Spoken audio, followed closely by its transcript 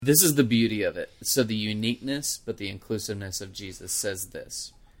This is the beauty of it. So the uniqueness, but the inclusiveness of Jesus says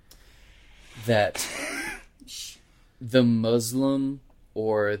this, that the Muslim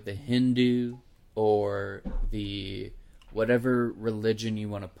or the Hindu or the whatever religion you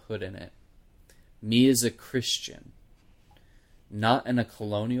want to put in it, me as a Christian, not in a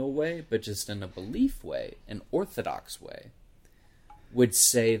colonial way, but just in a belief way, an orthodox way, would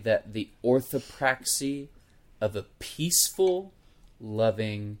say that the orthopraxy of a peaceful,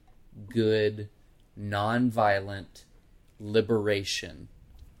 loving, good, non-violent liberation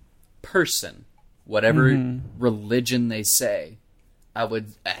person, whatever religion they say, I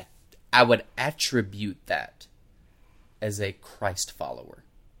would attribute that as a Christ follower.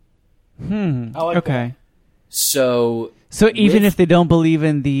 I like that. So even if they don't believe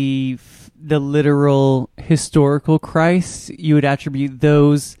in the literal historical Christ, you would attribute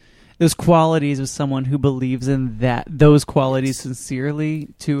those qualities of someone who believes in those qualities sincerely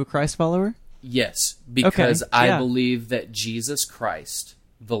to a Christ follower? Yes, because I believe that Jesus Christ,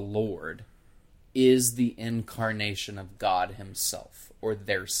 the Lord, is the incarnation of God himself, or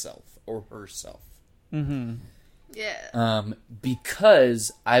their self, or herself. Mm-hmm. Yeah.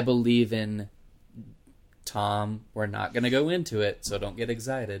 Because I believe in, Tom, we're not going to go into it, so don't get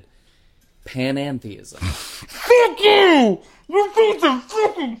excited, panentheism. Fuck you! You piece of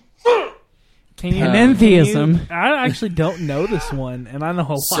fucking shit! Panentheism. I actually don't know this one, and I know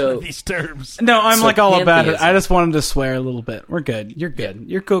a lot of these terms. No, I'm So like all about it. pantheism. I just wanted to swear a little bit. We're good. You're good.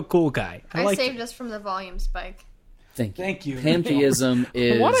 You're a cool guy. I like saved us from the volume spike. Thank you. you. Pantheism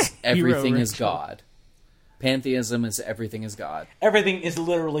What a is everything hero, is Rachel. God. Pantheism is everything is God. Everything is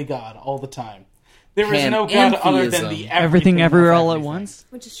literally God all the time. There is no God other than the Everything everywhere of all at everything. once?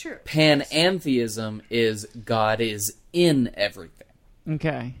 Which is true. Panentheism is God is in everything.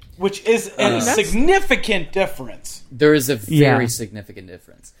 Okay. Which is a significant difference. There is a very significant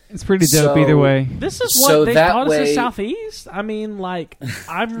difference. It's pretty dope So- either way. This is So what they that taught us way- in Southeast. I mean, like,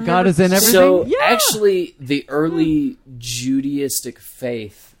 I remember God is in everything? So Yeah. actually, the early Judaistic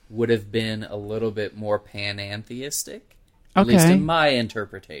faith would have been a little bit more panentheistic, at least Okay. in my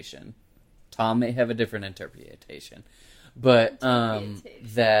interpretation. Tom may have a different interpretation, but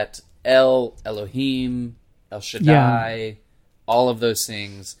that Elohim, El Shaddai, all of those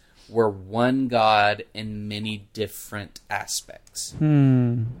things were one God in many different aspects.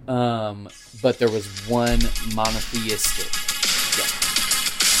 But there was one monotheistic God.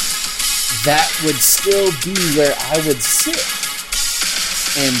 That would still be where I would sit.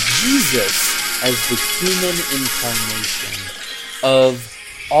 And Jesus, as the human incarnation of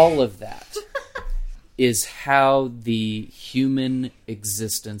all of that, is how the human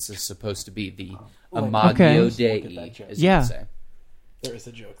existence is supposed to be. The imago Dei, as you would say. There is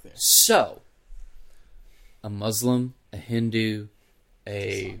a joke there. So, a Muslim, a Hindu,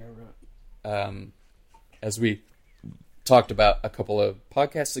 as we talked about a couple of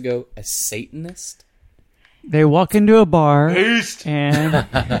podcasts ago, a Satanist. They walk into a bar Based. and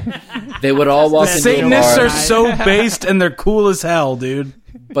They would all walk into a Satanists bar, are so based and they're cool as hell, dude.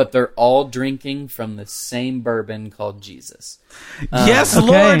 but they're all drinking from the same bourbon called Jesus. Yes, Okay,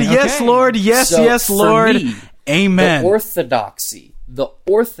 Lord. Yes, okay. Lord. Yes, So, yes, for Lord. me, Amen. The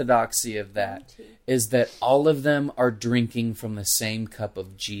orthodoxy of that is that all of them are drinking from the same cup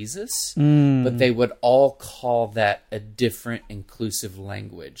of Jesus, but they would all call that a different inclusive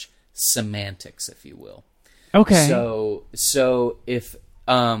language, semantics, if you will. okay. So if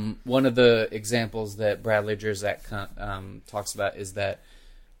one of the examples that Bradley Jerzak talks about is that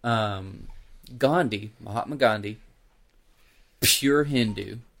Mahatma Gandhi, pure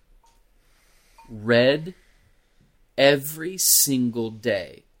Hindu, read every single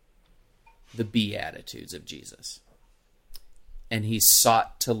day the Beatitudes of Jesus. And he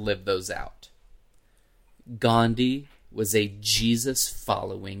sought to live those out. Gandhi was a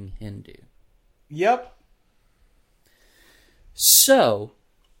Jesus-following Hindu. Yep. So,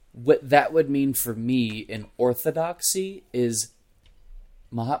 what that would mean for me in orthodoxy is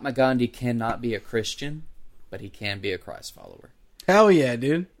Mahatma Gandhi cannot be a Christian, but he can be a Christ follower. Hell yeah,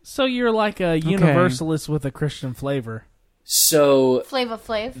 dude. So you're like a universalist with a Christian flavor. So, Flava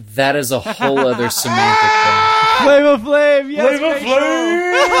Flav. that is a whole other semantic thing. Flavor Flav,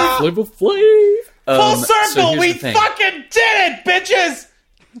 yes, Flavor Flav. Full So circle. here's We the thing. fucking did it, bitches.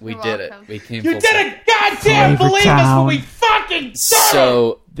 We You're did it. welcome. We came You full did circle. it. Goddamn, Flavor believe us Town. when we fucking did it.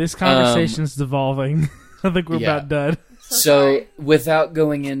 So, This conversation's devolving. I think we're Yeah. about done. So, sorry. without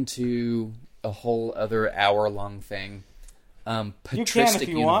going into a whole other hour-long thing, can if patristic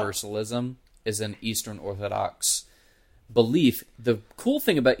you want. universalism is an Eastern Orthodox belief. The cool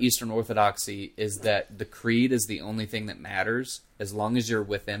thing about Eastern Orthodoxy is that the creed is the only thing that matters. As long as you're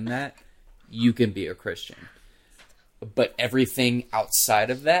within that, you can be a Christian. But everything outside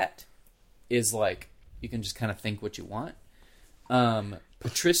of that is like, you can just kind of think what you want.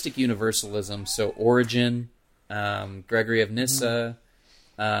 Patristic universalism, so Origen, Gregory of Nyssa.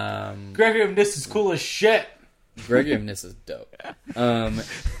 Gregory of Nyssa is cool as shit. Gregory of Nyssa is dope.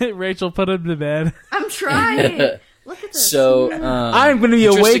 Rachel, put him to bed. I'm trying. Look at this. So I'm going to be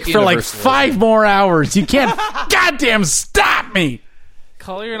awake for like 5 more hours. You can't goddamn stop me.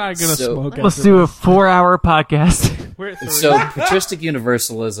 Collier and I are going to So- smoke. Let's after do a this. 4-hour podcast. We're at 3. So patristic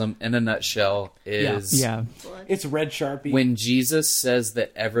universalism, in a nutshell, is Yeah. It's red Sharpie. when Jesus says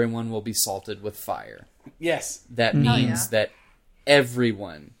that everyone will be salted with fire. Yes. That means that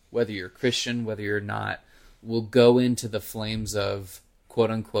everyone, whether you're Christian, whether you're not, will go into the flames of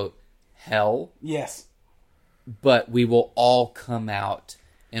quote-unquote hell, Yes. but we will all come out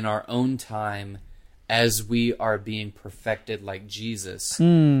in our own time as we are being perfected like Jesus.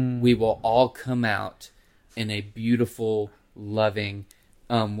 We will all come out in a beautiful, loving,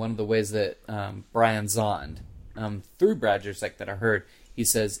 one of the ways that Brian Zond, through Bradger's that I heard, he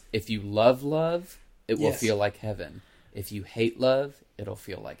says, if you love love, it will Yes. feel like heaven. If you hate love, it'll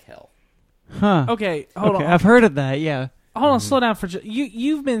feel like hell. Huh. Okay, hold Okay, on. I've heard of that, yeah. Hold on, slow down for just...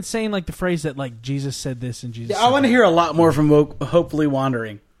 You've been saying like the phrase that like Jesus said this and Jesus I said want to that. hear a lot more from Hopefully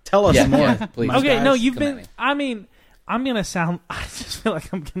Wandering. Tell us more. Please. Okay, no, guys, you've come at been... me. I mean, I'm going to sound... I just feel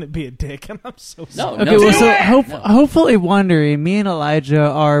like I'm going to be a dick, and I'm so sorry. No, Okay, well, dude. so hopefully wondering, me and Elijah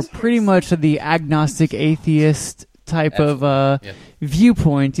are pretty much the agnostic atheist type of Yeah.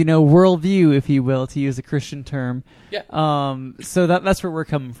 viewpoint, worldview, if you will, to use a Christian term. Yeah. So that's where we're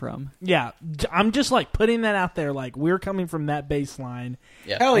coming from. Yeah, I'm just like putting that out there. Like, we're coming from that baseline.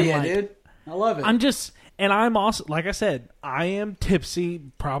 Yeah. Hell And, yeah, like, dude. I love it. I'm just... And I'm also, like I said, I am tipsy,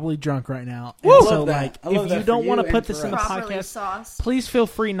 probably drunk right now. And Woo! so, Love that. like, I love if that you for don't you want to and put for this in the us. Properly podcast, sauced. please feel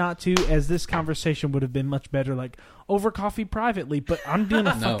free not to, as this conversation would have been much better, like, over coffee privately. But I'm going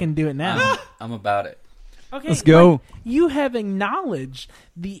to fucking do it now. I'm about it. Okay, Let's go. like, you have acknowledged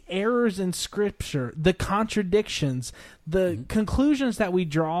the errors in Scripture, the contradictions, the conclusions that we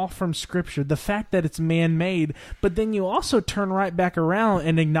draw from Scripture, the fact that it's man-made, but then you also turn right back around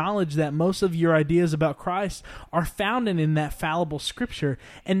and acknowledge that most of your ideas about Christ are founded in that fallible Scripture,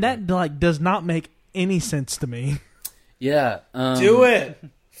 and that like does not make any sense to me. Yeah. Do it.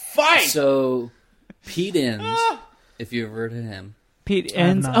 Fight. So, Pete Enns, if you ever heard of him. Pete I have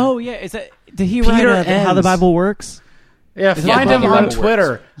Enns. not. Oh, yeah. Is that? Did he Peter write How the Enns. Bible Works? Yeah, Is it find the him book on Bible Twitter.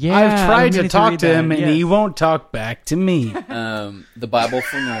 Works? Yeah, I've tried I'm to meaning talk read to that, him, and yes. he won't talk back to me. The Bible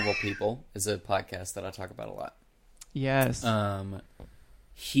for Normal People is a podcast that I talk about a lot. Yes.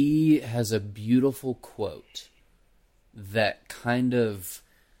 He has a beautiful quote that kind of...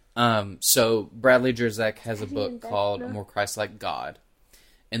 so Bradley Jerzak has a book called A More Christ-Like God.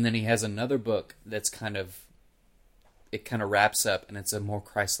 And then he has another book that's kind of wraps up, and it's a more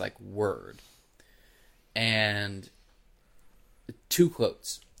Christ-like word. And 2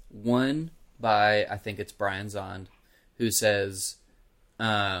 quotes. One by, I think it's Brian Zond, who says,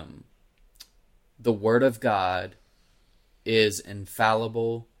 the Word of God is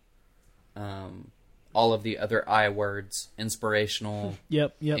infallible. All of the other I words, inspirational,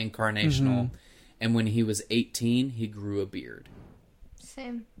 Yep. incarnational. And when he was 18, he grew a beard.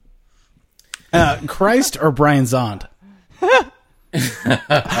 Same. Christ or Brian Zond?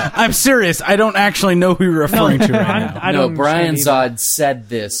 I'm serious. I don't actually know who you're referring to right now. I No, don't Brian understand Zod said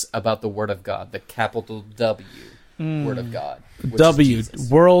this about the Word of God, the capital W Word of God. which is W, Jesus.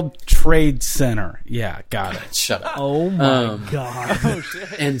 World Trade Center. Yeah, got it. Shut up. Oh my god.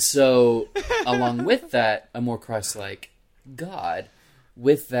 And so, along with that, a more Christ-like God,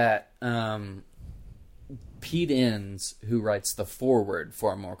 with that, Pete Enns, who writes the foreword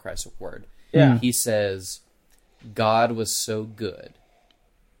for A More Christ-like Word, he says, God was so good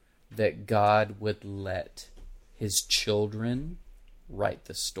that God would let his children write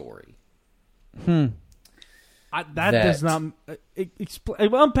the story. That does not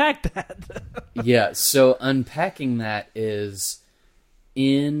explain. Unpack that. Yeah, so unpacking that is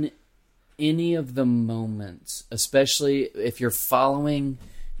in any of the moments, especially if you're following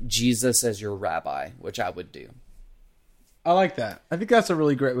Jesus as your rabbi, which I would do, I like that. I think that's a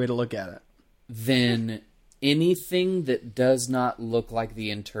really great way to look at it. then anything that does not look like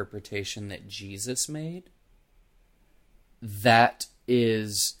the interpretation that Jesus made, that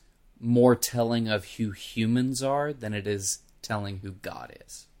is more telling of who humans are than it is telling who God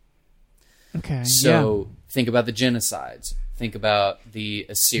is. Okay. So think about the genocides. Think about the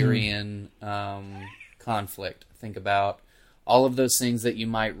Assyrian conflict. Think about All of those things that you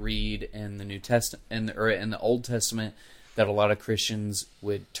might read in the New Testament or in the Old Testament that a lot of Christians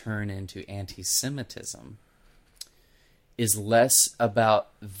would turn into anti-Semitism is less about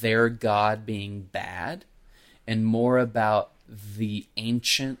their God being bad and more about the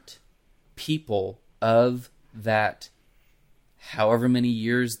ancient people of that however many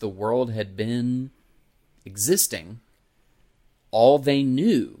years the world had been existing. All they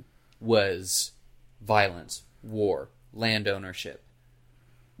knew was violence, war, land ownership.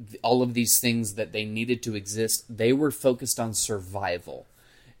 All of these things that they needed to exist, they were focused on survival.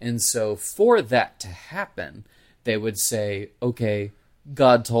 And so for that to happen, they would say, okay,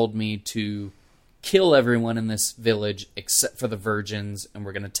 God told me to kill everyone in this village except for the virgins, and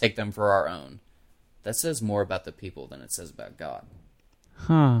we're going to take them for our own. That says more about the people than it says about God.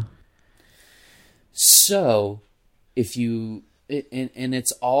 Huh. So, if you... And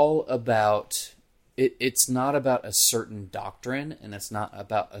it's all about... It's not about a certain doctrine, and it's not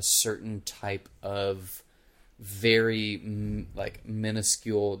about a certain type of very,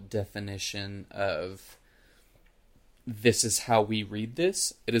 minuscule definition of this is how we read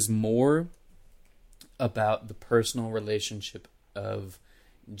this. It is more about the personal relationship of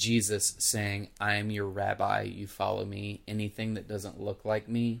Jesus saying, I am your rabbi, you follow me. Anything that doesn't look like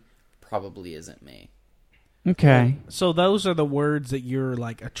me probably isn't me. Okay. So those are the words that you're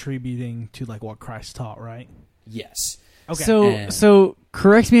attributing to what Christ taught, right? Yes. Okay. So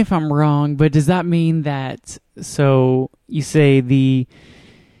correct me if I'm wrong, but does that mean that, so you say the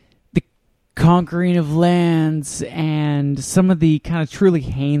conquering of lands and some of the kind of truly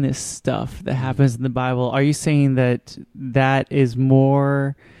heinous stuff that happens in the Bible, are you saying that is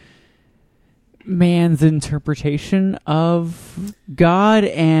more man's interpretation of God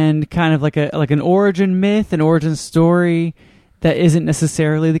and kind of like an origin myth, an origin story that isn't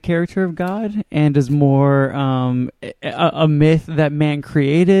necessarily the character of God and is more a myth that man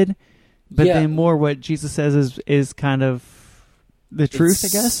created, but then more what Jesus says is kind of the truth, I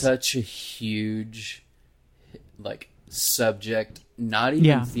guess? Such a huge subject, not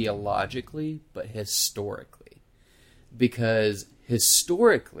even theologically, but historically. Because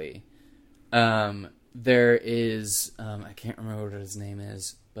historically, there is, I can't remember what his name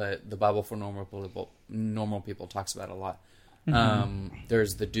is, but the Bible for normal people talks about it a lot. Mm-hmm.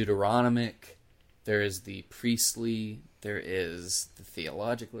 There's the Deuteronomic, there is the priestly, there is the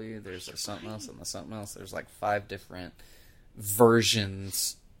theologically, there's the something else and the something else. There's 5 different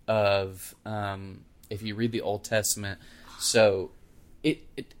versions of, if you read the Old Testament. So it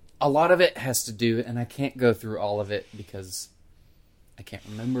a lot of it has to do, and I can't go through all of it because I can't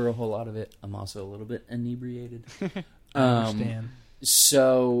remember a whole lot of it. I'm also a little bit inebriated. I understand.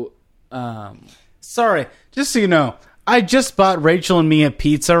 So, sorry, just so you know, I just bought Rachel and me a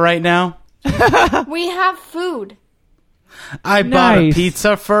pizza right now. We have food. I bought a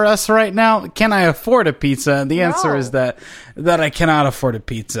pizza for us right now. Can I afford a pizza? The answer is that I cannot afford a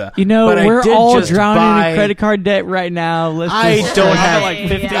pizza. You know, but we're all drowning in credit card debt right now. I don't have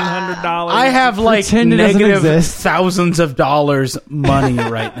 $1,500. I have negative thousands of dollars money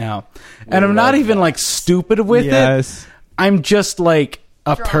right now, and I'm not even stupid with it. I'm just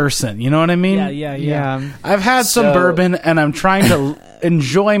a person. You know what I mean? Yeah. I've had some bourbon, and I'm trying to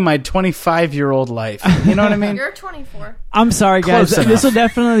enjoy my 25-year-old life. You know what I mean? You're 24. I'm sorry, guys. Close This will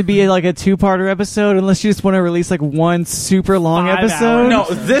definitely be a 2-parter episode, unless you just want to release one super long 5 episode. hours. No,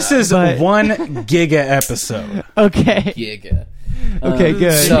 this is 1 giga episode. Okay. Giga. Okay,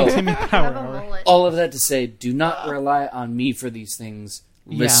 good. So, Have a mullet. all of that to say, do not rely on me for these things,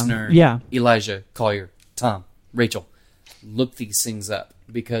 listener. Yeah. Elijah, Collier, Tom, Rachel. Look these things up,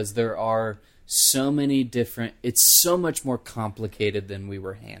 because there are so many different... It's so much more complicated than we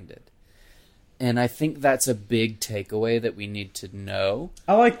were handed. And I think that's a big takeaway that we need to know.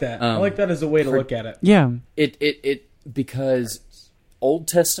 I like that. I like that as a way to look at it. Yeah. Because Old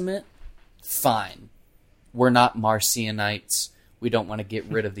Testament, fine. We're not Marcionites. We don't want to get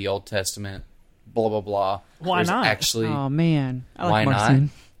rid of the Old Testament. Blah, blah, blah. Why There's not? Actually, Oh, man. I like why Marcion. not?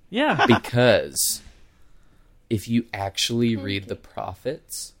 Yeah. Because if you actually read the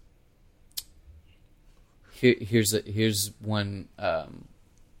prophets, here's one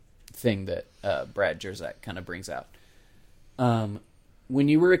thing that Brad Jerzak kind of brings out. When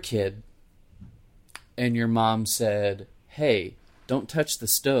you were a kid and your mom said, hey, don't touch the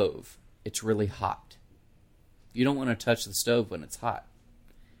stove, it's really hot. You don't want to touch the stove when it's hot.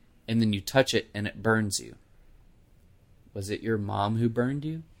 And then you touch it and it burns you. Was it your mom who burned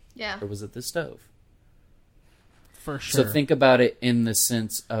you? Yeah. Or was it the stove? For sure. So think about it in the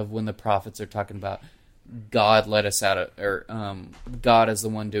sense of when the prophets are talking about God let us out of, or God is the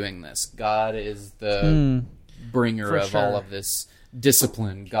one doing this. God is the bringer For of sure. all of this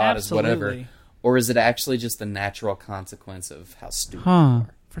discipline. God is whatever. Absolutely. Or is it actually just the natural consequence of how stupid Huh. you are?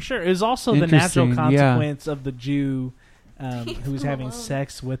 For sure. It was also the natural Interesting, yeah. consequence of the Jew who was having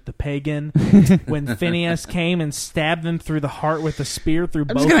sex with the pagan when Phineas came and stabbed them through the heart with a spear through I'm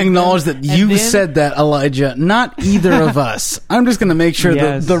both just going to of them. acknowledge that And you then- said that, Elijah, not either of us. I'm just going to make sure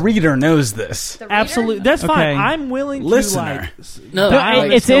Yes. the reader knows this. The reader? Absolutely. That's fine. Okay. I'm willing to Listener. No, die like-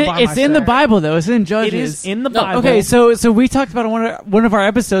 and it's still in by it's in the myself. Bible though. It's in Judges. It is in the No, Bible. Okay, so we talked about one of our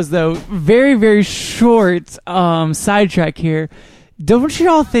episodes though. Very very short sidetrack here. Don't you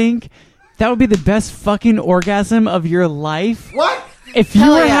all think that would be the best fucking orgasm of your life? What? If you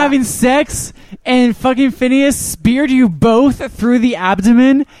Hell were yeah. having sex and fucking Phineas speared you both through the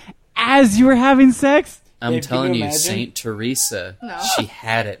abdomen as you were having sex? I'm Babe, can telling you you, imagine? Saint Teresa, No. she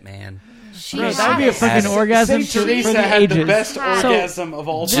had it, man. She Bro, had that'd be a it. fucking Saint orgasm Saint for Teresa the had the ages. best So- orgasm of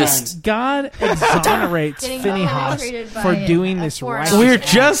all time. Just God exonerates Getting Phineas penetrated by for a- doing a this force. righteous We're act.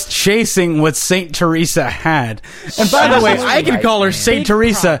 just chasing what Saint Teresa had. And by the way, Absolutely. I can call her Saint Big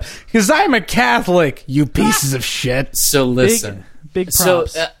Teresa props. because I'm a Catholic, you pieces of shit. so listen. Big So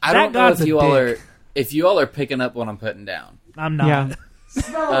props. I That don't know God's if a you all dick. are picking up what I'm putting down. I'm not. Yeah.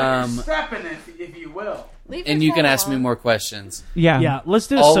 Stepping, if you will. Leave And your you can phone ask me alone. more questions. Yeah. Yeah, let's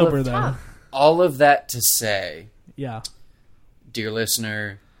do it All sober of- though. All of that to say, Yeah. dear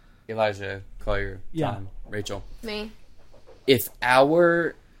listener, Elijah, Collier, Yeah. Tom, Rachel, Me. if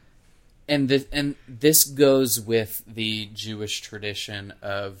our and this goes with the Jewish tradition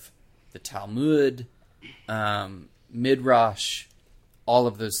of the Talmud, Midrash, all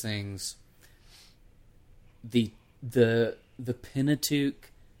of those things. The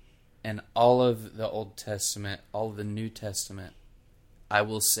Pentateuch and all of the Old Testament, all of the New Testament, I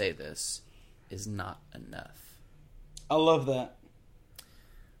will say this, is not enough. I love that.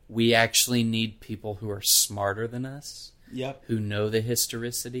 We actually need people who are smarter than us, Yep. who know the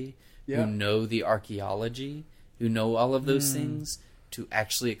historicity, Yeah. who know the archaeology, who know all of those things, to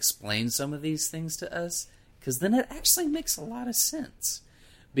actually explain some of these things to us, because then it actually makes a lot of sense.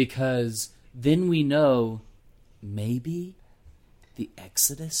 Because then we know maybe the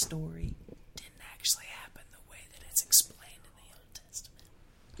Exodus story didn't actually happen the way that it's explained in the Old Testament.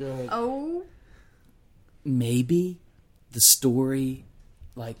 Good. Oh. Maybe the story,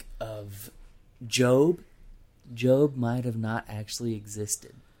 like, of Job might have not actually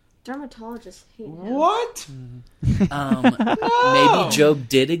existed. Dermatologists hate him. What? Maybe Job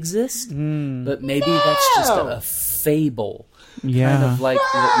did exist, but maybe that's just a fable. Yeah. Kind of like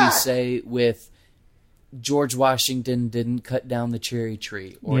what we say with George Washington didn't cut down the cherry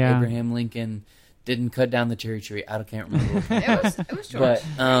tree, or Yeah. Abraham Lincoln didn't cut down the cherry tree. I can't remember what It was George.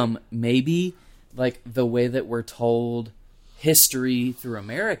 but maybe like the way that we're told history through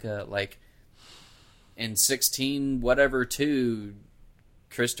America, like in 16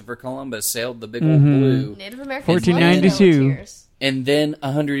 Christopher Columbus sailed the big old blue, Native Americans 1492. love volunteers. and then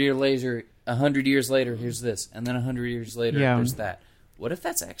 100 years later, here's this, and then 100 years later, Yeah. there's that. What if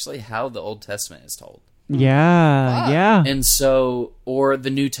that's actually how the Old Testament is told? Yeah. Yeah. And so, or the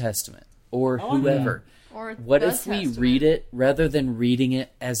New Testament, or whoever. Or What the if we Testament. read it rather than reading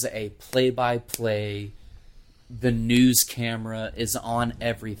it as a play-by-play, the news camera is on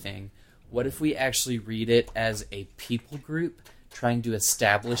everything? What if we actually read it as a people group trying to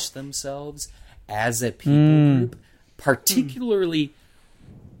establish themselves as a people group, particularly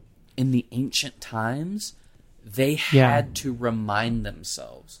in the ancient times? They had to remind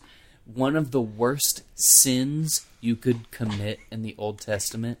themselves. One of the worst sins you could commit in the Old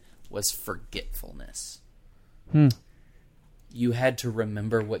Testament was forgetfulness. You had to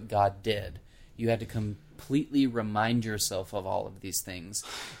remember what God did. You had to completely remind yourself of all of these things.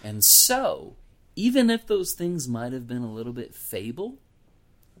 And so, even if those things might have been a little bit fable,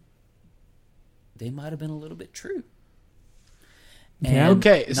 they might have been a little bit true. And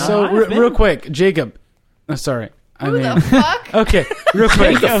Okay, not- so might have been. real quick, Jacob. Sorry. Who the fuck? Okay, real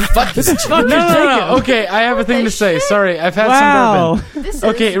quick. fuck is No. Okay, I have a thing to say. Sorry, I've had Wow. some bourbon. This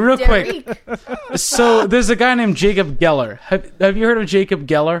Okay, is real quick. Derek. So there's a guy named Jacob Geller. Have you heard of Jacob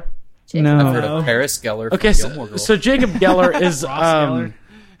Geller? No. I've heard of Paris Geller from Okay, Gilmore Girls. so Jacob Geller is Geller.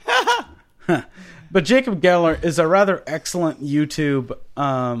 but Jacob Geller is a rather excellent YouTube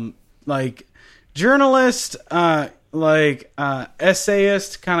like journalist,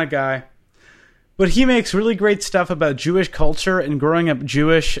 essayist kind of guy. But he makes really great stuff about Jewish culture and growing up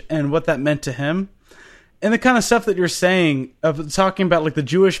Jewish and what that meant to him. And the kind of stuff that you're saying of talking about like the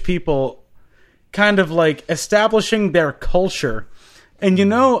Jewish people kind of like establishing their culture. And you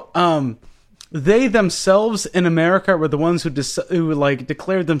know, they themselves in America were the ones who like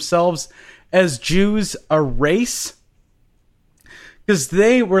declared themselves as Jews a race. Because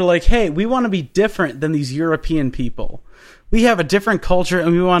they were like, hey, we want to be different than these European people. We have a different culture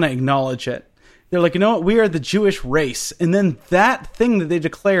and we want to acknowledge it. They're like, you know what? We are the Jewish race. And then that thing that they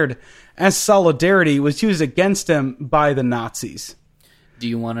declared as solidarity was used against them by the Nazis. Do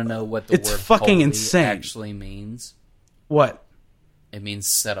you want to know what the word fucking holy insane. actually means? What? It means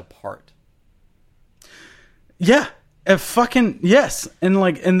set apart. Yeah. Fucking yes. And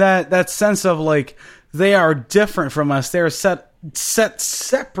like in that sense of like they are different from us. They are set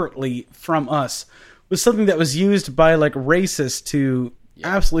separately from us was something that was used by like racists to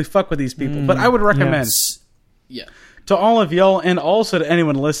absolutely fuck with these people. But I would recommend to all of y'all and also to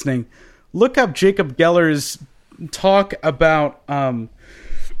anyone listening, look up Jacob Geller's talk about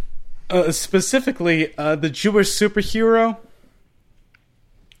specifically the Jewish superhero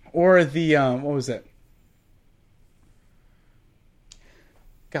or the what was it?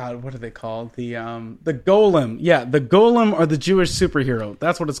 God, what are they called? The Golem. Yeah, the Golem or the Jewish superhero.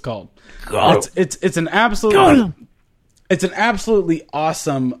 That's what it's called. It's an absolute it's an absolutely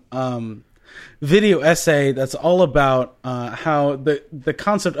awesome video essay that's all about how the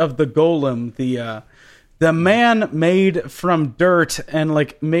concept of the Golem, the man made from dirt and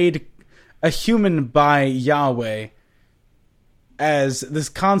like made a human by Yahweh, as this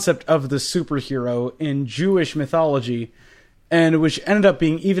concept of the superhero in Jewish mythology. And which ended up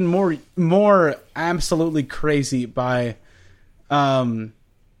being even more absolutely crazy by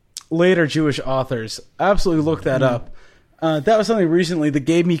later Jewish authors. Absolutely look that up. That was something recently that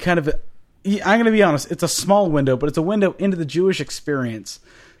gave me kind of I'm going to be honest, it's a small window, but it's a window into the Jewish experience.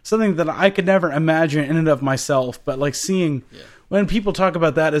 Something that I could never imagine in and of myself, but like seeing when people talk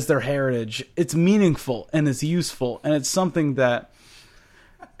about that as their heritage, it's meaningful and it's useful, and it's something that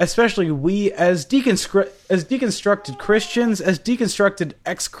especially we as deconstructed Christians, as deconstructed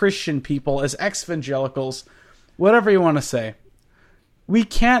ex-Christian people, as ex-evangelicals, whatever you want to say, we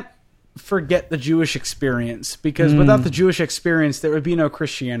can't forget the Jewish experience, because without the Jewish experience, there would be no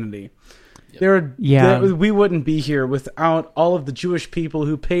Christianity. We wouldn't be here without all of the Jewish people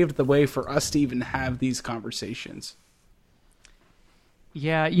who paved the way for us to even have these conversations.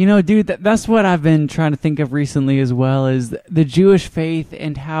 Yeah, you know, dude, that's what I've been trying to think of recently as well, is the Jewish faith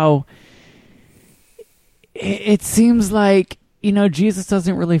and how it seems like, you know, Jesus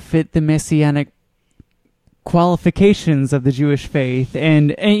doesn't really fit the messianic qualifications of the Jewish faith.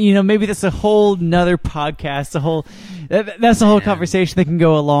 And you know, maybe that's a whole nother podcast, that's a whole conversation that can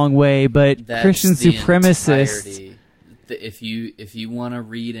go a long way, but Christian supremacists... If you want to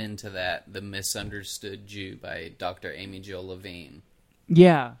read into that, The Misunderstood Jew by Dr. Amy Jill Levine.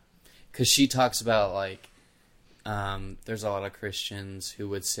 Yeah. Because she talks about, like, there's a lot of Christians who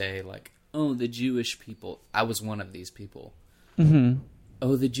would say, like, oh, the Jewish people. I was one of these people. Mm-hmm.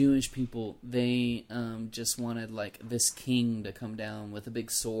 Oh, the Jewish people, they just wanted, like, this king to come down with a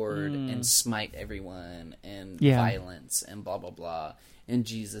big sword and smite everyone and violence and blah, blah, blah. And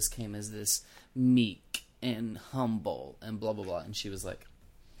Jesus came as this meek and humble and blah, blah, blah. And she was like,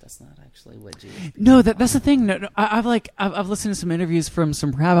 that's not actually what Jewish people No, that's the thing. No, I've listened to some interviews from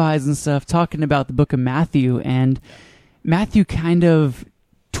some rabbis and stuff talking about the book of Matthew, and Matthew kind of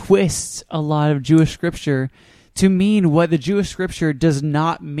twists a lot of Jewish scripture to mean what the Jewish scripture does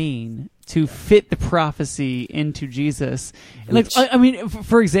not mean, to fit the prophecy into Jesus. Like, I mean,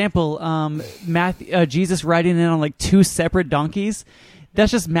 for example, Jesus riding in on like 2 separate donkeys. That's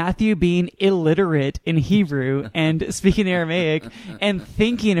just Matthew being illiterate in Hebrew and speaking Aramaic and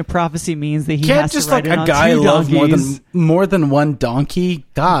thinking a prophecy means that he has to ride in on 2 donkeys. Can't just like a guy love more than one donkey?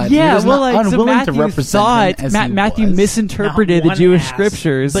 God, yeah, he was unwilling to represent him as Matthew misinterpreted the Jewish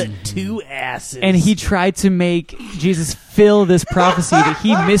scriptures, but 2 asses, and he tried to make Jesus fill this prophecy that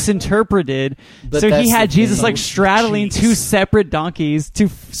he misinterpreted. So he had Jesus like straddling 2 separate donkeys to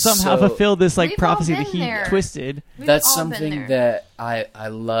somehow fulfill this like prophecy that he twisted. That's something that I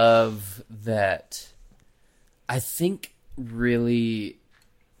love, that I think really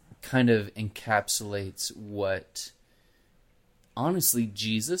kind of encapsulates what honestly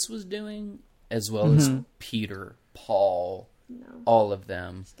Jesus was doing, as well as Peter, Paul, all of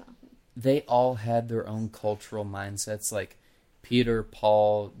them. They all had their own cultural mindsets. Like Peter,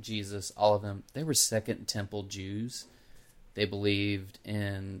 Paul, Jesus, all of them, they were Second Temple Jews. They believed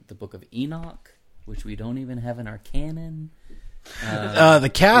in the Book of Enoch, which we don't even have in our canon. The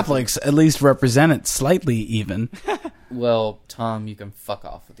Catholics at least represent it slightly, even. Well, Tom, you can fuck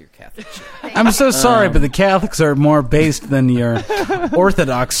off with your Catholic shit. I'm so sorry, but the Catholics are more based than your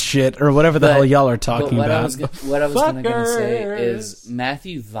Orthodox shit or whatever the hell y'all are talking about. What I was going to say is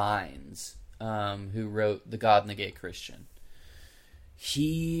Matthew Vines, who wrote The God and the Gay Christian.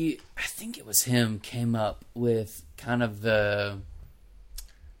 I think it was him, came up with kind of the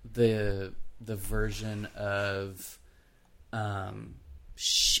version of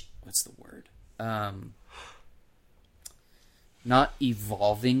what's the word? Not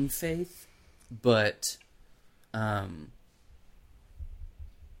evolving faith, but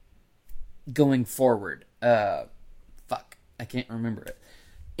going forward. I can't remember it.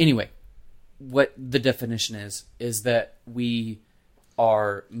 Anyway, what the definition is that we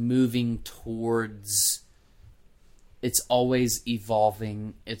are moving towards, it's always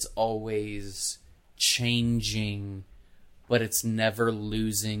evolving, it's always changing, but it's never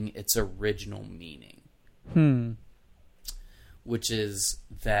losing its original meaning. Which is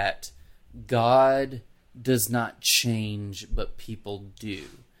that God does not change, but people do.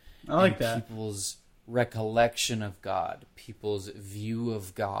 I like that. People's recollection of God, people's view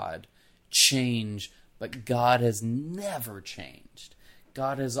of God change, but God has never changed.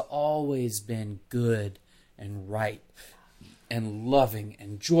 God has always been good and right and loving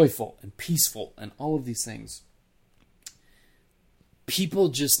and joyful and peaceful and all of these things. People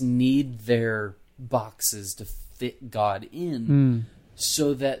just need their boxes to fit God in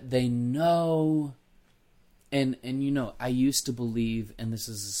so that they know. And you know, I used to believe, and this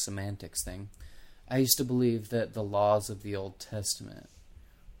is a semantics thing, I used to believe that the laws of the Old Testament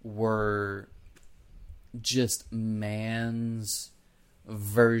were just man's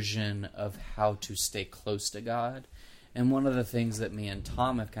version of how to stay close to God. And one of the things that me and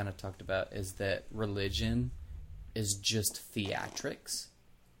Tom have kind of talked about is that religion is just theatrics.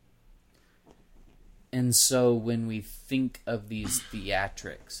 And so when we think of these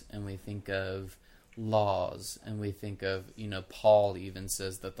theatrics, and we think of laws, and we think of, you know, Paul even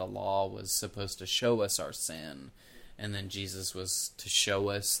says that the law was supposed to show us our sin, and then Jesus was to show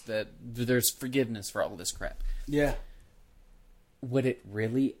us that there's forgiveness for all this crap. Yeah. What it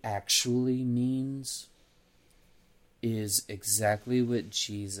really actually means is exactly what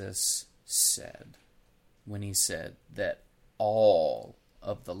Jesus said when he said that all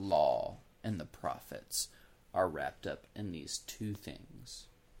of the law and the prophets are wrapped up in these two things.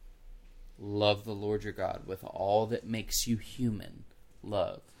 Love the Lord your God with all that makes you human.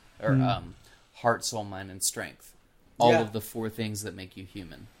 Love. Or heart, soul, mind, and strength. All of the four things that make you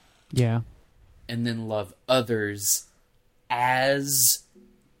human. Yeah. And then love others as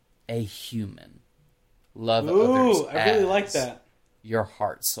a human. Love others I really like as that. your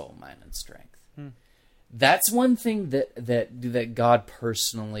heart, soul, mind, and strength. That's one thing that God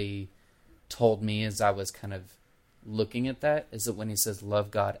personally told me as I was kind of looking at that, is that when he says love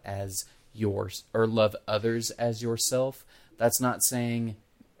God as yours, or love others as yourself, that's not saying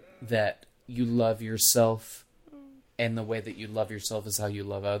that you love yourself and the way that you love yourself is how you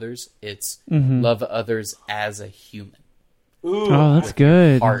love others. It's love others as a human. Ooh, Oh, that's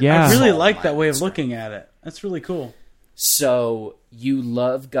good. heart. Yeah. I really Soul, like that mind, way and of looking at it. That's really cool. So you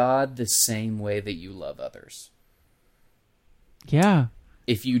love God the same way that you love others. Yeah.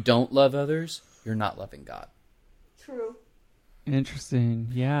 If you don't love others, you're not loving God. True. Interesting.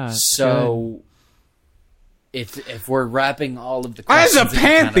 Yeah. So if we're wrapping all of the As questions a that you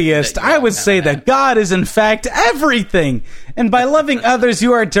kinda- pantheist, that you I all would kinda say had, that God is in fact everything. And by loving others,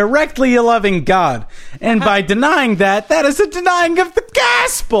 you are directly loving God. And by denying that, that is a denying of the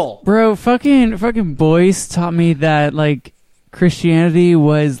gospel. Bro, fucking Boyce taught me that like Christianity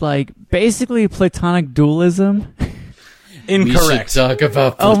was like basically Platonic dualism. we should Incorrect. talk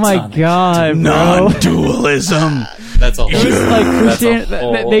about Oh my Platonic. god, bro. Non-dualism. That's a whole. It was like that's a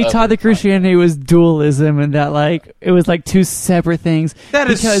whole they taught other that Christianity was dualism, and that like it was like two separate things.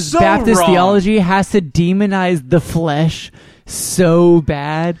 That is because so Baptist wrong. theology has to demonize the flesh so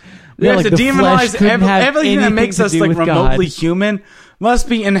bad. We have Like, to the flesh demonize couldn't have everything that anything makes to us do like with remotely God. human must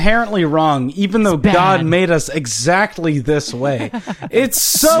be inherently wrong, even though bad. God made us exactly this way. It's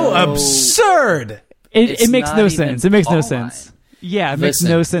so absurd. It makes not no even sense. It makes no Pauline. sense. Yeah, it makes Listen.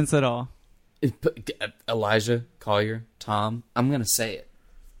 no sense at all. Elijah, Collier, Tom, I'm going to say it.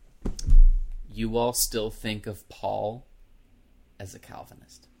 You all still think of Paul as a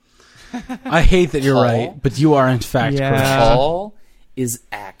Calvinist. I hate that you're Paul? right, but you are in fact Yeah. correct. Paul is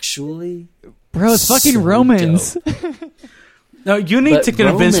actually Bro, it's fucking so Romans. dope. No, you need But to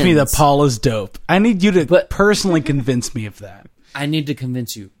convince me that Romans- Paul is dope. I need you to But- personally convince me of that. I need to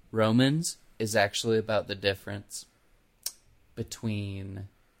convince you. Romans is actually about the difference between,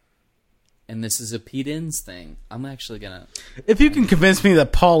 and this is a Pete Inns thing. I'm actually gonna. If you can convince me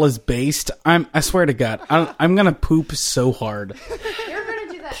that Paul is based, I swear to God, I'm gonna poop so hard. You're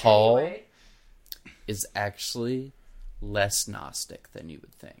gonna do that Paul anyway. is actually less Gnostic than you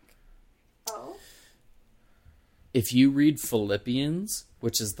would think. Oh. If you read Philippians,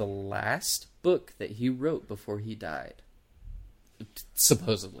 which is the last book that he wrote before he died,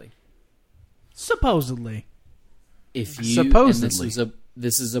 supposedly. If you Supposedly. and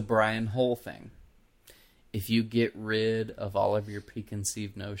this is a Brian Hull thing. If you get rid of all of your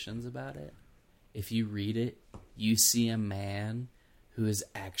preconceived notions about it, if you read it, you see a man who is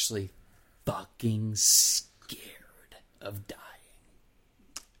actually fucking scared of dying.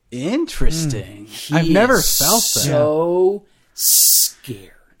 Interesting. I've never felt that. So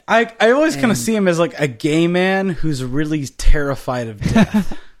scared. I always kind of see him as like a gay man who's really terrified of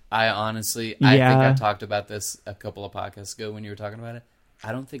death. I honestly, I think I talked about this a couple of podcasts ago when you were talking about it.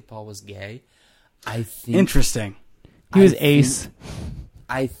 I don't think Paul was gay. I think Interesting. He was ace.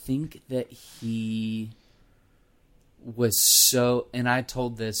 I think that he was so, and I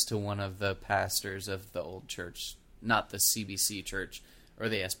told this to one of the pastors of the old church, not the CBC church or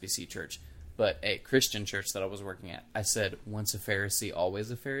the SBC church, but a Christian church that I was working at. I said, once a Pharisee,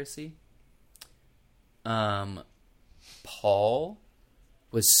 always a Pharisee. Paul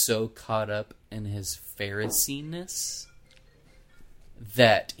was so caught up in his Pharisee-ness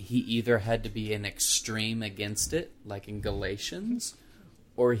that he either had to be an extreme against it, like in Galatians,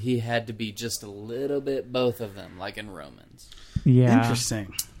 or he had to be just a little bit both of them, like in Romans. Yeah.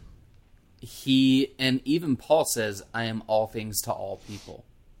 Interesting. And even Paul says, I am all things to all people.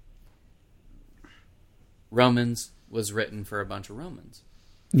 Romans was written for a bunch of Romans.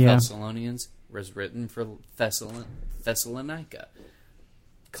 Yeah. Thessalonians was written for Thessalonica.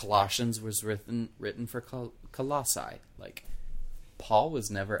 Colossians was written for Colossae. Like, Paul was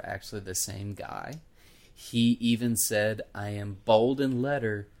never actually the same guy. He even said, I am bold in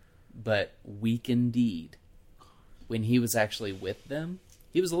letter, but weak in deed. When he was actually with them,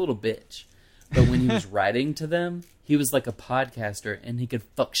 he was a little bitch. But when he was writing to them, he was like a podcaster, and he could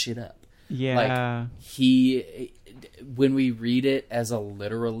fuck shit up. Yeah. Like, when we read it as a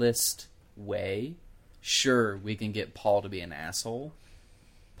literalist way, sure, we can get Paul to be an asshole.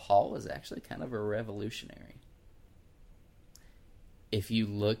 Paul was actually kind of a revolutionary. If you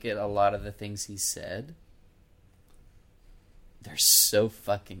look at a lot of the things he said, they're so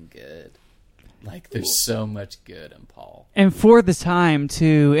fucking good. Like, there's so much good in Paul. And for the time,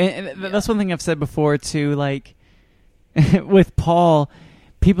 too, and that's one thing I've said before, too, like, with Paul,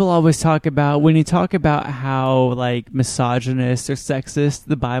 people always talk about, when you talk about how, like, misogynist or sexist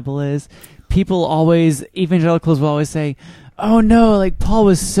the Bible is, people always, evangelicals will always say, oh no, like Paul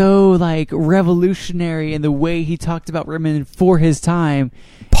was so like revolutionary in the way he talked about women for his time.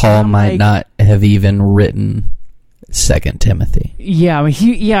 Paul might not have even written 2 Timothy. Yeah, I mean,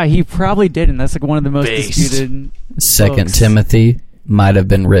 he probably didn't. That's like one of the most disputed. 2 Timothy might have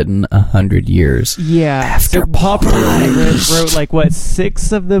been written 100 years. Yeah, after Paul probably wrote like what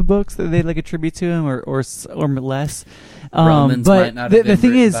 6 of the books that they like attribute to him, or less. Romans but might not have been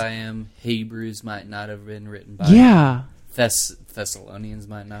thing written is, by him. Hebrews might not have been written by him. Yeah. Thessalonians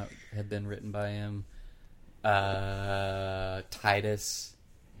might not have been written by him. Titus.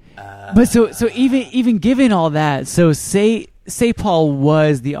 But so even given all that, so say Paul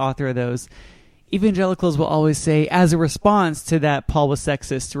was the author of those, evangelicals will always say, as a response to that Paul was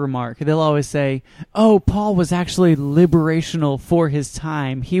sexist remark, they'll always say, oh, Paul was actually liberational for his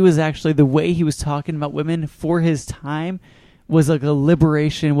time. He was actually, the way he was talking about women for his time was like a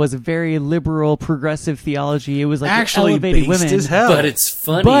liberation, was a very liberal, progressive theology. It was like actually elevated based women. as hell. But it's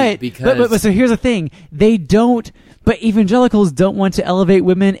funny because... But so here's the thing. They don't... But evangelicals don't want to elevate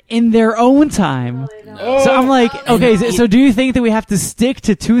women in their own time. No. So I'm like, okay, so do you think that we have to stick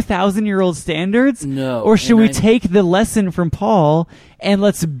to 2,000-year-old standards? No. Or should we take the lesson from Paul and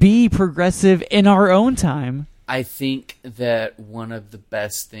let's be progressive in our own time? I think that one of the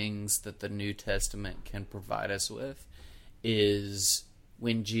best things that the New Testament can provide us with is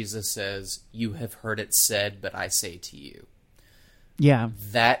when Jesus says, you have heard it said, but I say to you. Yeah.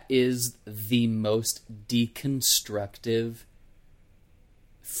 That is the most deconstructive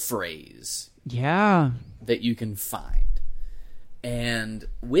phrase that you can find. And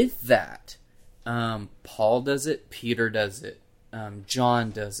with that, Paul does it, Peter does it,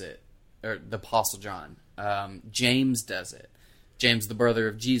 John does it, or the Apostle John, James does it, James the brother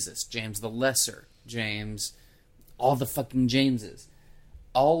of Jesus, James the Lesser, James, all the fucking Jameses,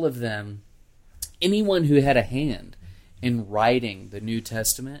 all of them, anyone who had a hand in writing the New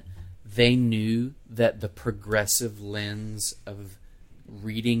Testament, they knew that the progressive lens of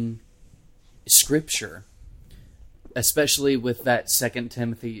reading Scripture, especially with that 2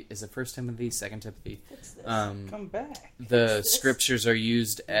 Timothy, is it 1 Timothy, 2 Timothy? Come back. The Scriptures are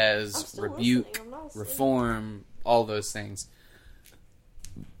used as rebuke, reform, all those things.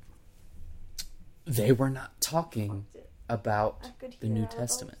 they were not talking about I could the hear New that.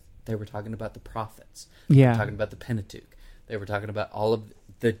 Testament. They were talking about the prophets. They were Yeah. talking about the Pentateuch. They were talking about all of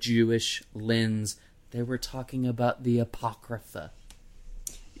the Jewish lens. They were talking about the Apocrypha.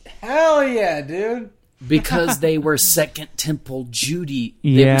 Hell yeah, dude. Because they were Second Temple They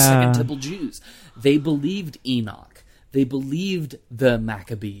Yeah. were Second Temple Jews. They believed Enoch. They believed the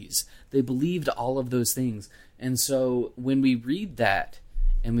Maccabees. They believed all of those things. And so when we read that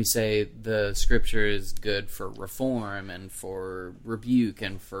and we say the scripture is good for reform and for rebuke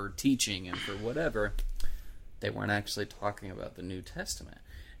and for teaching and for whatever, they weren't actually talking about the New Testament.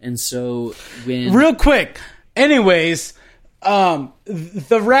 And so when... Real quick. Anyways,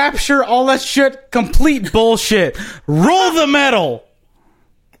 the rapture, all that shit, complete bullshit. Roll the metal.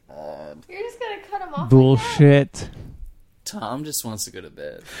 You're just gonna cut him off. Bullshit. Tom just wants to go to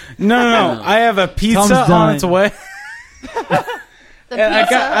bed. No. I have a pizza Tom's on done. its way. The And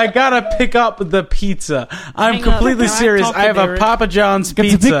pizza. I gotta pick up the pizza. I'm Hang on, completely can I serious. talk to I have a Derek? Papa John's Got to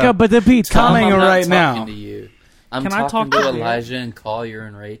pizza. pick up the pizza. Coming I'm not right talking now. to you. I'm Can I talking talk to to you? Elijah and Collier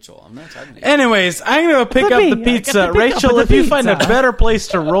and Rachel. I'm not talking to you. Anyways, I'm gonna go pick the up the pizza. I got pizza. to pick up Rachel, the if you find a pizza. better place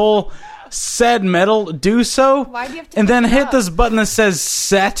to roll said metal, do so. Why do you have to And then pick it hit up? this button that says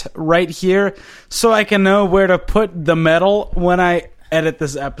set right here so I can know where to put the metal when I edit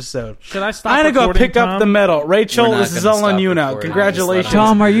this episode. Should I stop I'm gonna go recording, pick up Tom? the metal. Rachel, We're not this is gonna all on stop you now. recording. Congratulations. Just let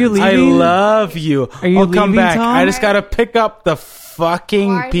Tom, are you I leaving? love you. Are you I'll come leaving, back. Tom? I just gotta pick up the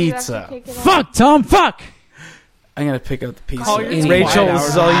fucking Why do you have to pizza. pick it up? Fuck, Tom, fuck! I'm gonna pick up the pizza. Call your Rachel, quiet this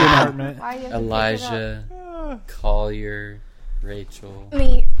is hours all in you the know. apartment. Why do you have to pick Elijah, Collier, Rachel. it up?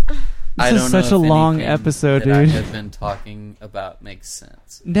 Me. I This don't is know such if a long anything episode, that I dude. have been talking about makes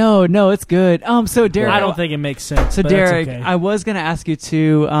sense. No, it's good. So Derek, I don't think it makes sense. So but that's Derek, okay. I was gonna ask you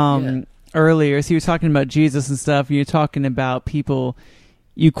too earlier. So you were talking about Jesus and stuff. You were talking about people,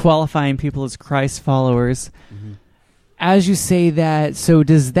 you qualifying people as Christ followers. Mm-hmm. As you say that, so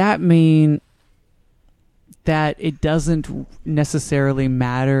does that mean that it doesn't necessarily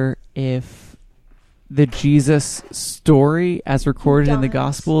matter if the Jesus story, as recorded in the Dumbass.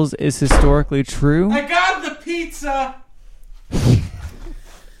 Gospels, is historically true? I got the pizza.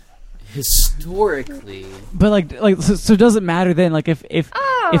 Historically, But so does it matter then? Like if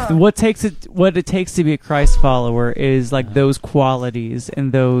what it takes to be a Christ follower is like those qualities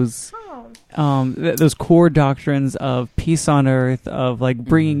and those those core doctrines of peace on earth, of like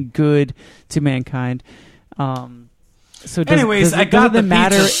bringing good to mankind. So Anyways, I got the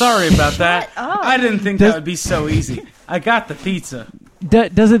pizza. Sorry about that. up. I didn't think that would be so easy. I got the pizza.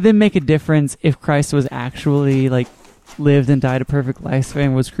 Does it then make a difference if Christ was actually like lived and died a perfect life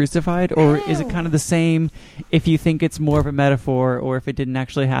and was crucified, or is it kind of the same if you think it's more of a metaphor or if it didn't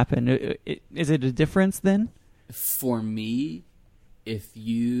actually happen? Is it a difference then? for me, if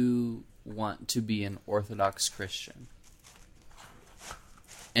you want to be an Orthodox Christian,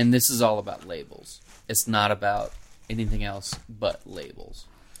 and this is all about labels, it's not about anything else but labels.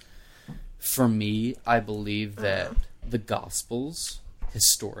 For me, I believe that the Gospels,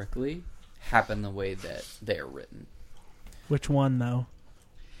 historically, happen the way that they are written. Which one, though?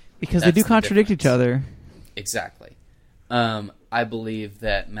 Because That's they do the contradict each difference. other. Exactly. I believe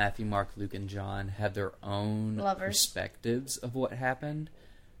that Matthew, Mark, Luke, and John had their own Lovers. perspectives of what happened,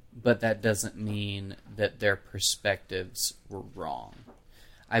 but that doesn't mean that their perspectives were wrong.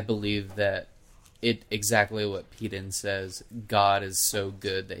 I believe that exactly what Peden says, God is so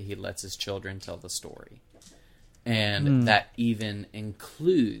good that he lets his children tell the story. And that even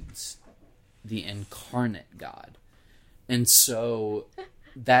includes the incarnate God. And so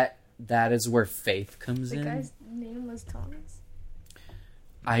that is where faith comes The in. guy's name was Thomas.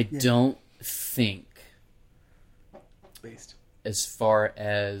 I don't think, as far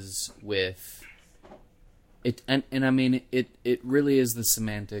as with it, and I mean it really is the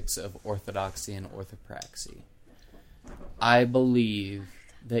semantics of orthodoxy and orthopraxy. I believe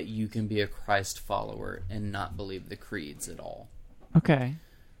that you can be a Christ follower and not believe the creeds at all. Okay.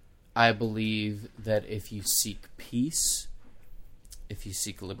 I believe that if you seek peace, if you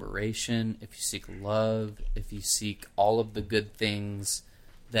seek liberation, if you seek love, if you seek all of the good things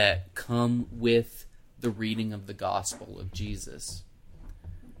that come with the reading of the gospel of Jesus,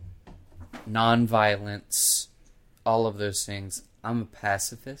 nonviolence, all of those things, I'm a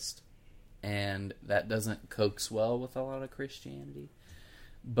pacifist, and that doesn't coax well with a lot of Christianity.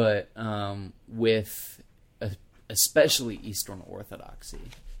 But with especially Eastern Orthodoxy,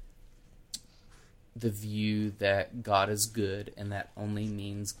 the view that God is good and that only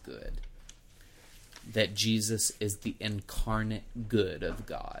means good, that Jesus is the incarnate good of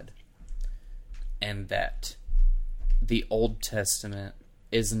God, and that the Old Testament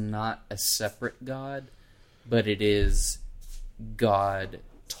is not a separate God, but it is God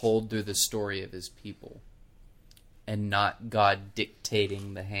told through the story of his people, and not God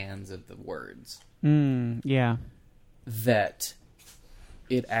dictating the hands of the words. Yeah. That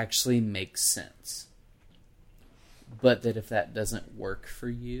it actually makes sense. But that if that doesn't work for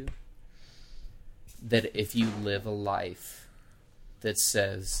you, that if you live a life that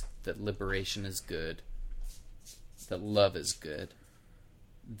says that liberation is good, that love is good,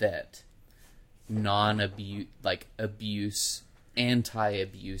 that abuse,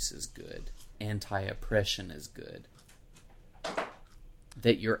 anti-abuse is good, anti-oppression is good,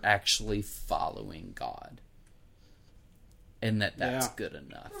 that you're actually following God, and that's good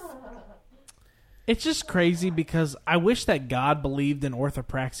enough. It's just crazy because I wish that God believed in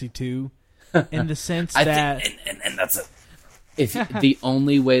orthopraxy too, in the sense that and that's it. If the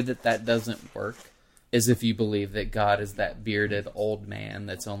only way that doesn't work is if you believe that God is that bearded old man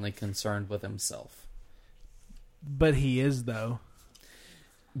that's only concerned with himself. But he is, though.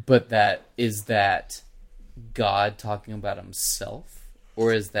 But is that God talking about himself,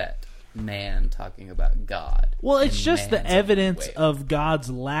 or is that man talking about God? Well, it's just the evidence of God's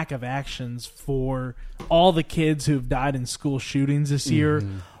lack of actions for all the kids who've died in school shootings this year,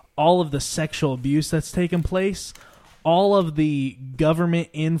 all of the sexual abuse that's taken place, all of the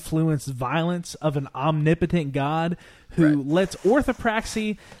government-influenced violence of an omnipotent God who lets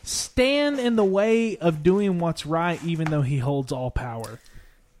orthopraxy stand in the way of doing what's right, even though he holds all power.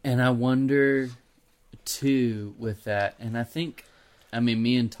 And I wonder, too, with that, and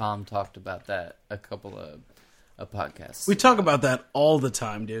me and Tom talked about that a couple of podcasts. We talk about that all the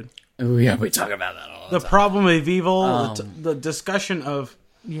time, dude. Oh, yeah, we talk about that all the time. The problem of evil, the discussion of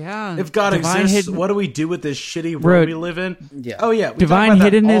if God exists, what do we do with this shitty world we live in? Yeah. Oh, yeah. We divine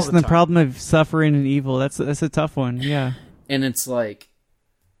hiddenness and the time. problem of suffering and evil. That's a tough one, yeah. And it's like,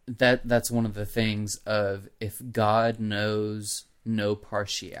 that's one of the things of if God knows no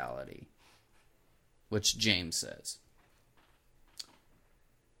partiality, which James says,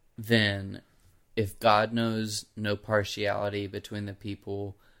 then if God knows no partiality between the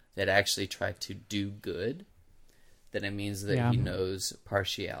people that actually try to do good, then it means that he knows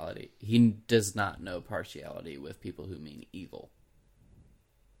partiality. He does not know partiality with people who mean evil.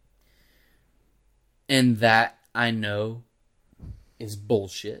 And that, I know, is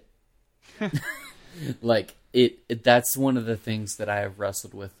bullshit. Like, that's one of the things that I have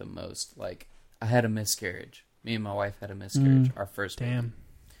wrestled with the most. Like, I had a miscarriage. Me and my wife had a miscarriage. Our first baby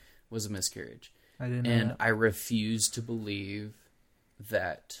was a miscarriage. I didn't know that. I refuse to believe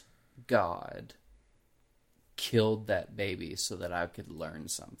that God killed that baby so that I could learn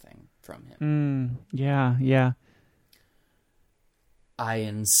something from him. Yeah. I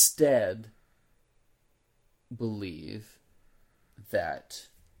instead believe that,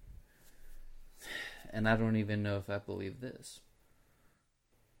 and I don't even know if I believe this,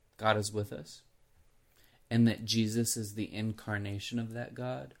 God is with us, and that Jesus is the incarnation of that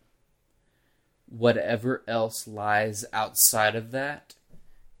God. Whatever else lies outside of that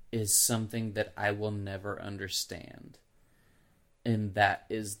is something that I will never understand. And that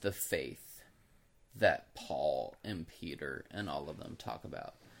is the faith that Paul and Peter and all of them talk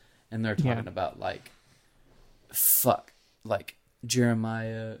about. And they're talking about like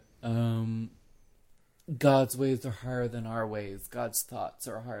Jeremiah, God's ways are higher than our ways. God's thoughts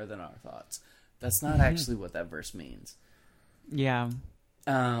are higher than our thoughts. That's not actually what that verse means. Yeah.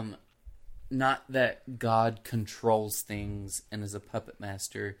 Not that God controls things and is a puppet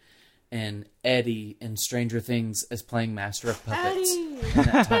master, and Eddie in Stranger Things is playing Master of Puppets. Eddie. And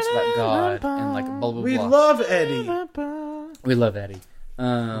that talks about God and like blah, blah, We blah. love Eddie. We love Eddie.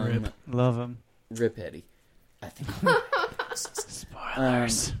 Rip. Love him. Rip Eddie. I think.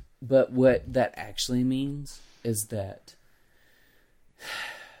 Spoilers. But what that actually means is that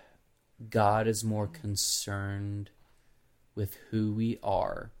God is more concerned with who we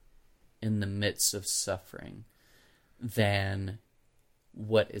are in the midst of suffering than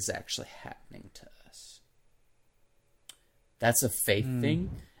what is actually happening to us. That's a faith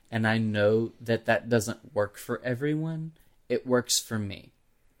thing, and I know that doesn't work for everyone. It works for me.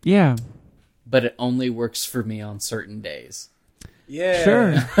 Yeah. But it only works for me on certain days. Yeah.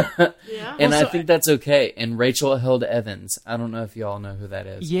 Sure. Yeah. And I think that's okay. And Rachel Hilda Evans, I don't know if y'all know who that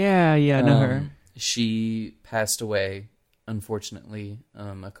is. Yeah, I know her. She passed away, unfortunately,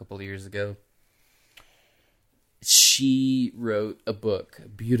 a couple of years ago. She wrote a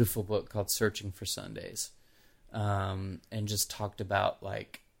beautiful book called Searching for Sundays, and just talked about,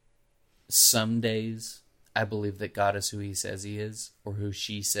 like, some days I believe that God is who he says he is, or who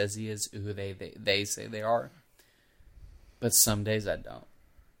she says he is, who they say they are. But some days I don't.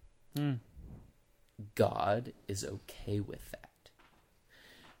 God is okay with that.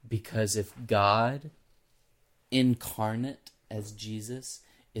 Because if God, incarnate as Jesus,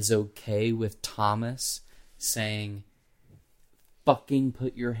 is okay with Thomas saying, fucking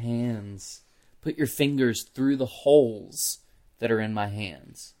put your fingers through the holes that are in my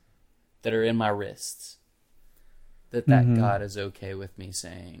hands, that are in my wrists, that God is okay with me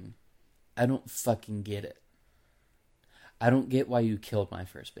saying, I don't fucking get it. I don't get why you killed my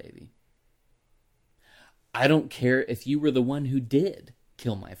first baby. I don't care if you were the one who did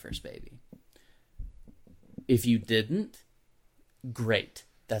kill my first baby. If you didn't, great.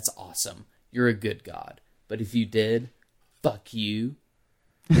 That's awesome. You're a good God. But if you did, fuck you.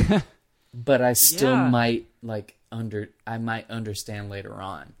 But I still might I might understand later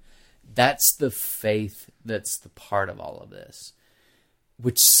on. That's the faith that's the part of all of this,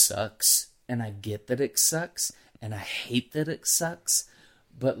 which sucks. And I get that it sucks, and I hate that it sucks.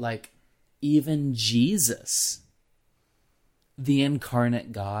 But like, even Jesus, the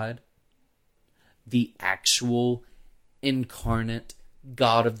incarnate God, the actual incarnate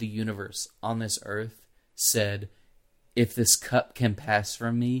God of the universe on this earth, said, if this cup can pass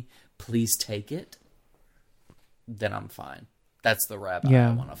from me, please take it, then I'm fine. That's the rabbi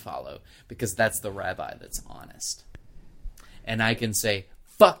I want to follow, because that's the rabbi that's honest. And I can say,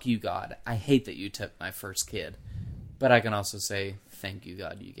 fuck you, God. I hate that you took my first kid. But I can also say, thank you,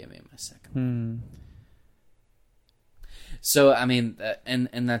 God, you gave me my second one. So, I mean,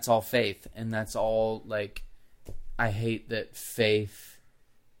 and that's all faith. And that's all, like, I hate that faith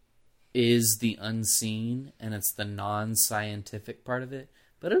is the unseen and it's the non-scientific part of it.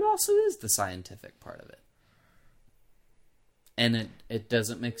 But it also is the scientific part of it. And it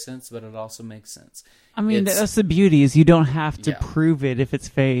doesn't make sense, but it also makes sense. I mean, that's the beauty, is you don't have to prove it if it's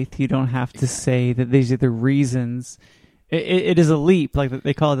faith. You don't have to say that these are the reasons. It is a leap, like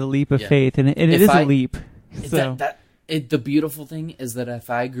they call it a leap of faith, and it is a leap. So. The beautiful thing is that if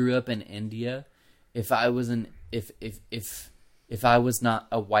I grew up in India, if I was not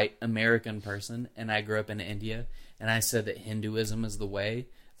a white American person and I grew up in India and I said that Hinduism is the way,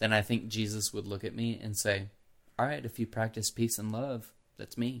 then I think Jesus would look at me and say, all right, if you practice peace and love,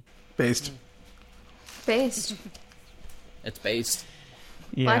 that's me. Based. It's based.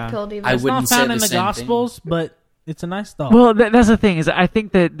 Yeah. Black pilled even. I It's wouldn't not say found the in the same Gospels, thing. but it's a nice thought. Well, that's the thing, is I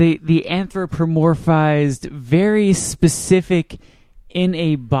think that the anthropomorphized, very specific, in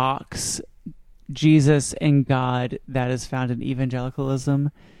a box, Jesus and God that is found in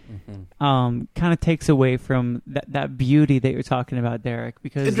evangelicalism kind of takes away from that beauty that you're talking about, Derek.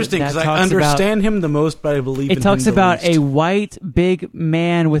 Because interesting, because I understand him the most, but I believe in him it talks the about least. a white big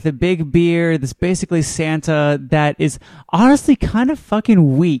man with a big beard that's basically Santa, that is honestly kind of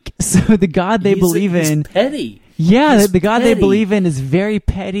fucking weak. So the God they believe in, petty. yeah, He's the God they petty. believe in is very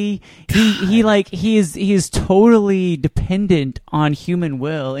petty. He is totally dependent on human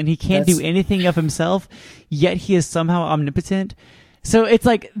will, and he can't do anything of himself, yet he is somehow omnipotent. So it's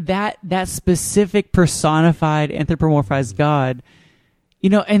like that specific personified anthropomorphized God,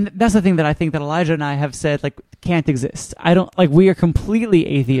 and that's the thing that I think that Elijah and I have said, like, can't exist. We are completely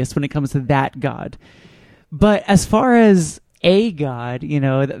atheists when it comes to that God. But as far as a God,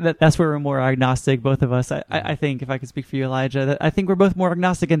 that's where we're more agnostic, both of us. I think, if I could speak for you, Elijah, I think we're both more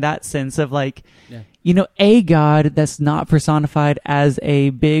agnostic in that sense of a God that's not personified as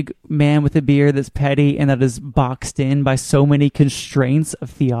a big man with a beard that's petty and that is boxed in by so many constraints of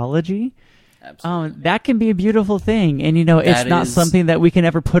theology. Absolutely. That can be a beautiful thing. And, it's not something that we can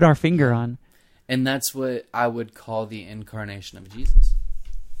ever put our finger on. And that's what I would call the incarnation of Jesus.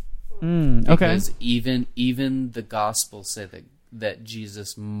 Okay. Because even the Gospels say that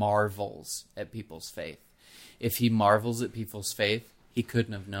Jesus marvels at people's faith. If he marvels at people's faith, he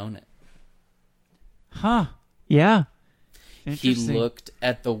couldn't have known it. Huh. Yeah. He looked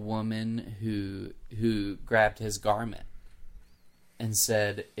at the woman who grabbed his garment and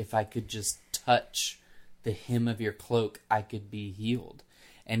said, if I could just touch the hem of your cloak, I could be healed.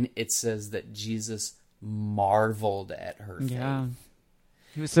 And it says that Jesus marveled at her faith. Yeah.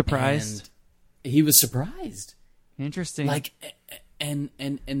 He was surprised. And he was surprised. Interesting. And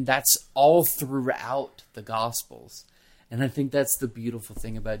that's all throughout the Gospels. And I think that's the beautiful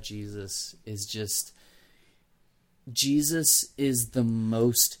thing about Jesus, is just Jesus is the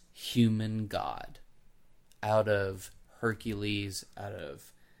most human God out of Hercules, out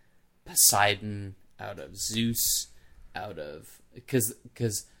of Poseidon, out of Zeus, out of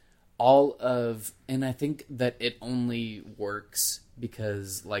because all of, and I think that it only works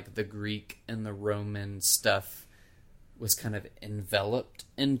because the Greek and the Roman stuff was kind of enveloped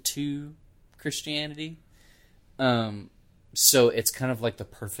into Christianity. So it's kind of like the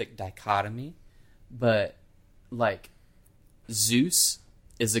perfect dichotomy, but like Zeus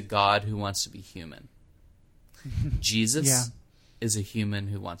is a god who wants to be human. Jesus is a human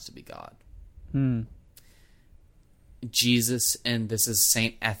who wants to be God. Jesus, and this is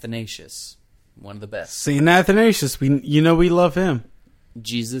Saint Athanasius, one of the best. Saint Athanasius, we love him.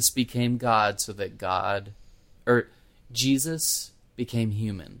 Jesus became God so that Jesus became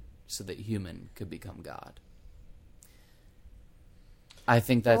human so that human could become God. I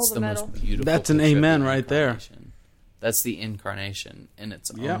think that's All the the most metal. beautiful. That's an picture of the amen right there. incarnation. That's the incarnation in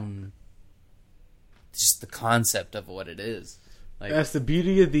its Yep. own. Just the concept of what it is. Like, That's the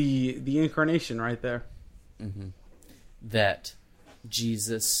beauty of the incarnation right there. that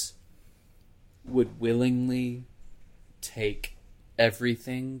Jesus would willingly take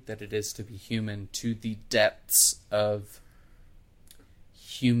everything that it is to be human to the depths of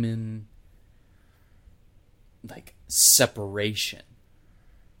human, like, separation.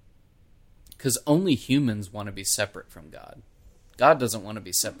 Because only humans want to be separate from God. God doesn't want to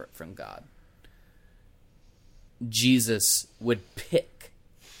be separate from God. Jesus would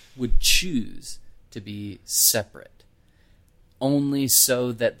choose to be separate, only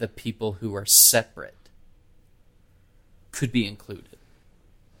so that the people who are separate could be included.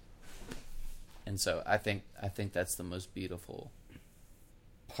 And so I think that's the most beautiful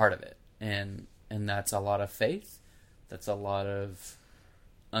part of it. And that's a lot of faith. That's a lot of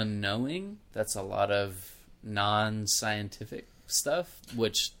unknowing. That's a lot of non-scientific stuff,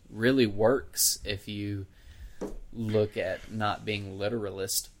 which really works if you look at not being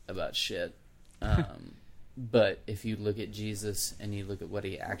literalist about shit. But if you look at Jesus and you look at what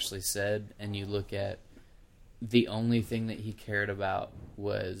he actually said, and you look at the only thing that he cared about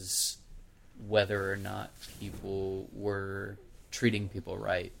was whether or not people were treating people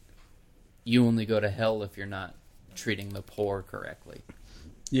right. You only go to hell if you're not treating the poor correctly.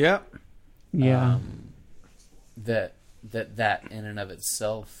 Yep. Yeah. That in and of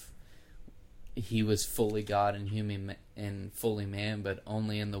itself, he was fully God and human and fully man, but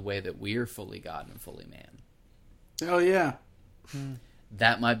only in the way that we are fully God and fully man. Oh yeah.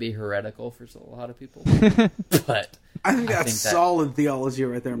 That might be heretical for a lot of people, but I think that's that- solid theology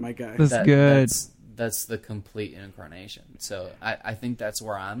right there, my guy. That's good. That's the complete incarnation. So I think that's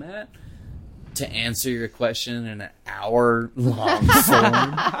where I'm at. To answer your question in an hour-long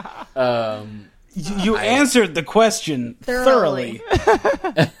form, You answered the question thoroughly.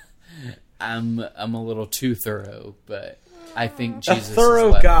 I'm a little too thorough, but I think Jesus A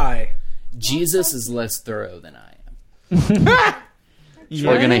thorough is guy. Jesus is less thorough than I am.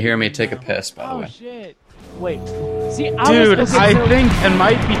 We're gonna hear me take a piss, by the way. Shit. Wait. See, Dude, I think it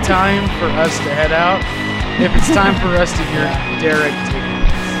might be time for us to head out. If it's time for us to hear Derek take